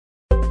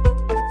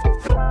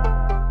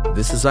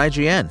This is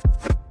IGN.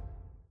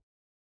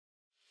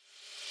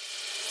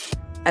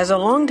 As a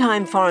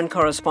longtime foreign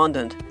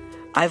correspondent,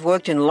 I've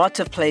worked in lots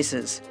of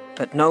places,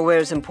 but nowhere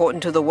as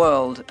important to the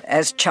world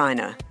as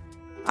China.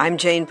 I'm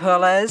Jane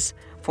Perlez,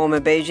 former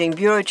Beijing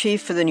bureau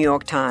chief for the New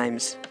York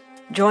Times.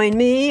 Join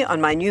me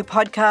on my new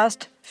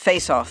podcast,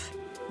 Face Off,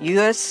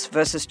 U.S.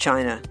 versus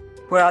China,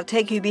 where I'll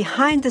take you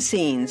behind the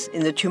scenes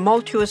in the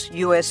tumultuous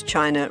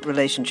U.S.-China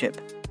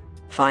relationship.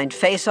 Find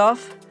Face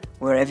Off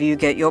wherever you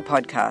get your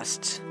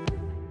podcasts.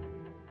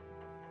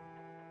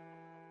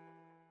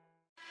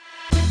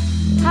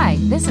 Hi,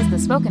 this is the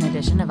spoken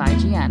edition of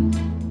IGN.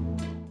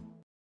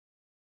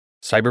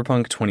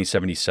 Cyberpunk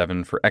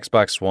 2077 for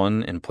Xbox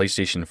One and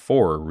PlayStation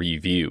 4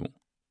 review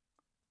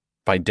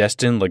by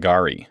Destin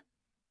Ligari.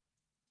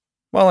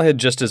 While I had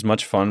just as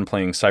much fun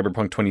playing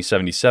Cyberpunk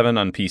 2077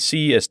 on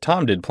PC as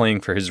Tom did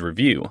playing for his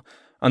review,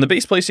 on the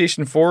base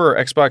PlayStation 4 or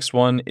Xbox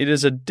One, it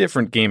is a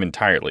different game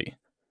entirely.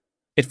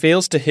 It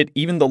fails to hit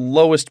even the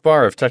lowest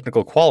bar of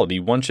technical quality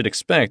one should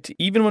expect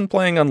even when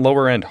playing on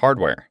lower-end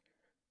hardware.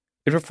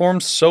 It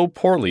performs so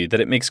poorly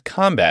that it makes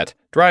combat,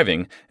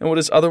 driving, and what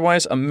is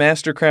otherwise a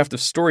mastercraft of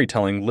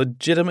storytelling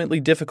legitimately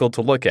difficult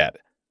to look at.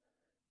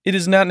 It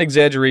is not an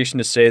exaggeration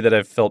to say that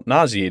I've felt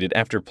nauseated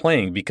after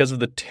playing because of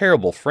the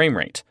terrible frame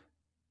rate.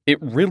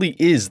 It really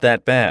is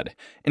that bad,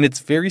 and it's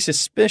very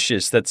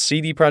suspicious that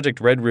CD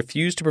Projekt Red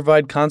refused to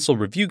provide console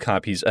review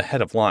copies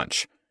ahead of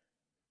launch.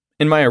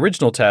 In my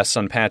original tests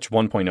on patch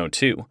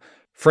 1.02,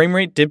 frame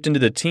rate dipped into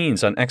the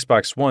teens on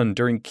Xbox One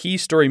during key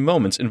story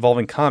moments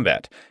involving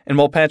combat, and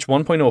while patch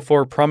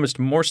 1.04 promised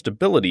more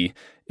stability,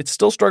 it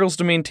still struggles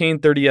to maintain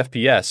 30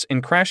 FPS,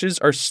 and crashes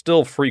are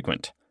still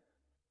frequent.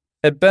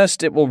 At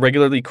best, it will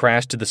regularly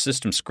crash to the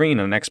system screen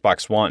on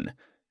Xbox One.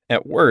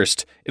 At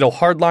worst, it'll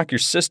hardlock your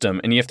system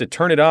and you have to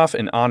turn it off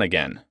and on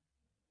again.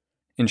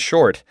 In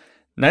short,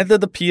 neither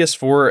the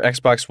PS4 or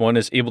Xbox One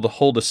is able to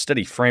hold a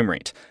steady frame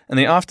rate, and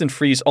they often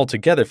freeze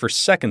altogether for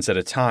seconds at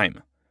a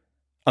time.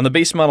 On the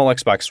base model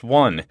Xbox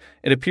One,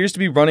 it appears to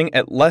be running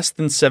at less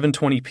than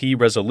 720p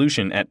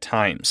resolution at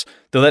times,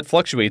 though that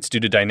fluctuates due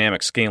to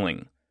dynamic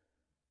scaling.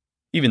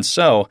 Even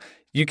so,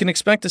 you can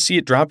expect to see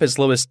it drop as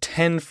low as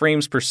 10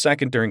 frames per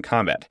second during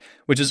combat,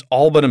 which is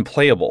all but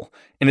unplayable,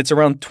 and it's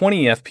around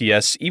 20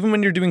 FPS even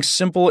when you're doing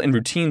simple and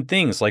routine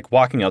things like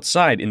walking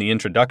outside in the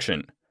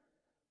introduction.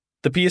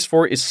 The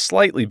PS4 is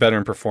slightly better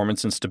in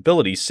performance and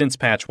stability since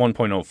patch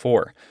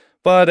 1.04,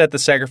 but at the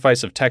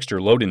sacrifice of texture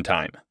load-in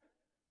time.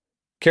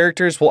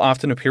 Characters will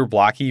often appear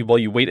blocky while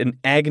you wait an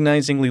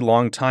agonizingly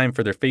long time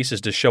for their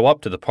faces to show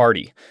up to the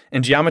party,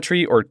 and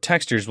geometry or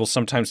textures will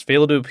sometimes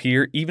fail to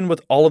appear even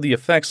with all of the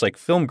effects like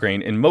film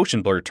grain and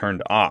motion blur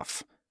turned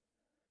off.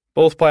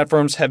 Both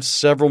platforms have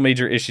several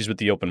major issues with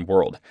the open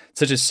world,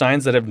 such as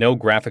signs that have no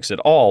graphics at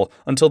all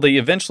until they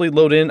eventually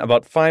load in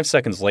about 5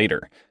 seconds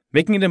later,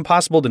 making it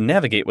impossible to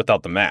navigate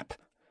without the map,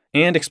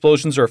 and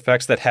explosions or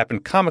effects that happen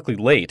comically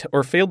late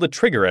or fail to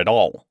trigger at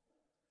all.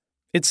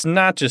 It's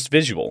not just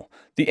visual.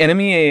 The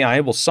enemy AI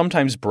will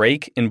sometimes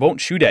break and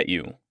won't shoot at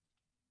you.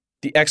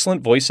 The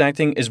excellent voice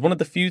acting is one of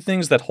the few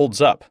things that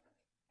holds up.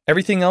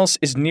 Everything else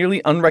is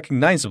nearly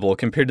unrecognizable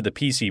compared to the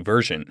PC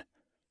version.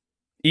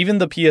 Even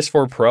the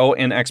PS4 Pro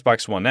and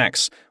Xbox One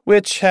X,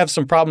 which have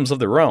some problems of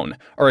their own,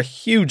 are a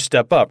huge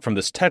step up from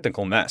this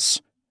technical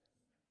mess.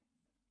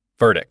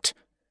 Verdict.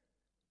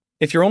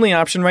 If your only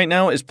option right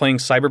now is playing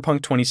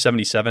Cyberpunk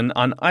 2077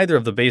 on either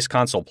of the base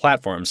console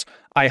platforms,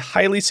 I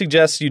highly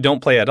suggest you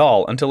don't play at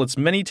all until its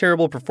many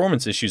terrible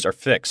performance issues are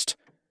fixed.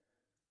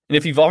 And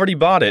if you've already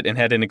bought it and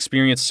had an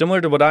experience similar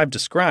to what I've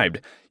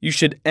described, you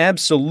should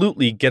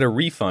absolutely get a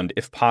refund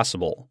if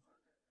possible.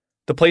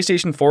 The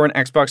PlayStation 4 and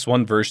Xbox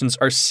One versions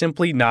are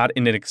simply not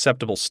in an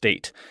acceptable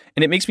state,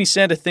 and it makes me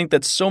sad to think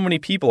that so many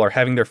people are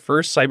having their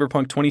first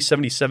Cyberpunk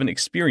 2077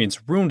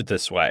 experience ruined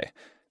this way,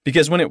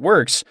 because when it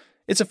works,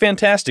 it's a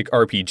fantastic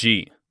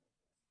RPG.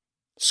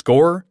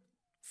 Score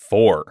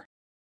 4.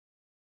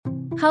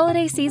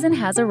 Holiday season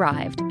has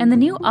arrived, and the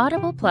new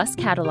Audible Plus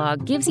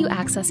catalog gives you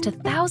access to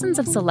thousands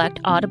of select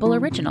Audible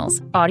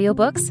originals,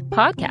 audiobooks,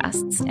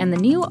 podcasts, and the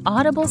new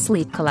Audible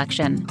Sleep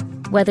Collection.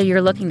 Whether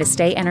you're looking to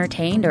stay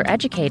entertained or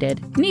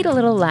educated, need a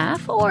little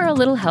laugh, or a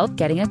little help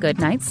getting a good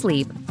night's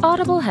sleep,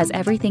 Audible has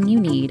everything you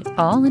need,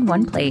 all in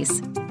one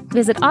place.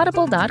 Visit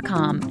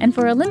audible.com, and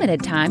for a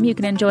limited time, you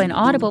can enjoy an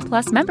Audible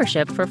Plus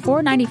membership for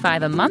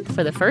 $4.95 a month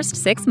for the first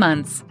 6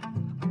 months.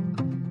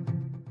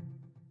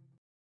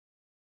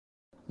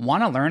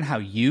 Want to learn how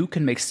you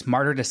can make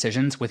smarter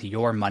decisions with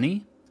your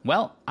money?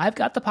 Well, I've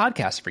got the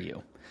podcast for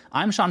you.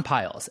 I'm Sean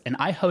Piles, and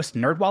I host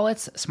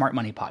NerdWallet's Smart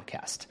Money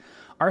Podcast.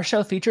 Our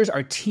show features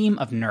our team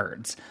of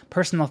nerds,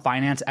 personal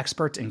finance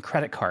experts in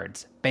credit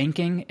cards,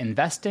 banking,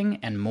 investing,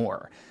 and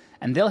more.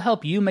 And they'll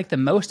help you make the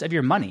most of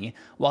your money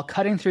while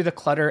cutting through the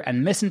clutter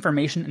and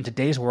misinformation in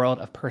today's world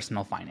of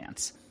personal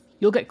finance.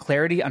 You'll get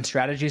clarity on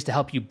strategies to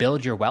help you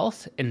build your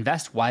wealth,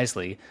 invest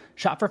wisely,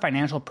 shop for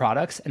financial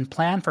products, and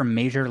plan for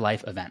major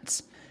life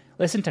events.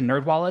 Listen to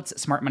NerdWallet's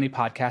Smart Money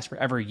Podcast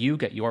wherever you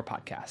get your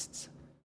podcasts.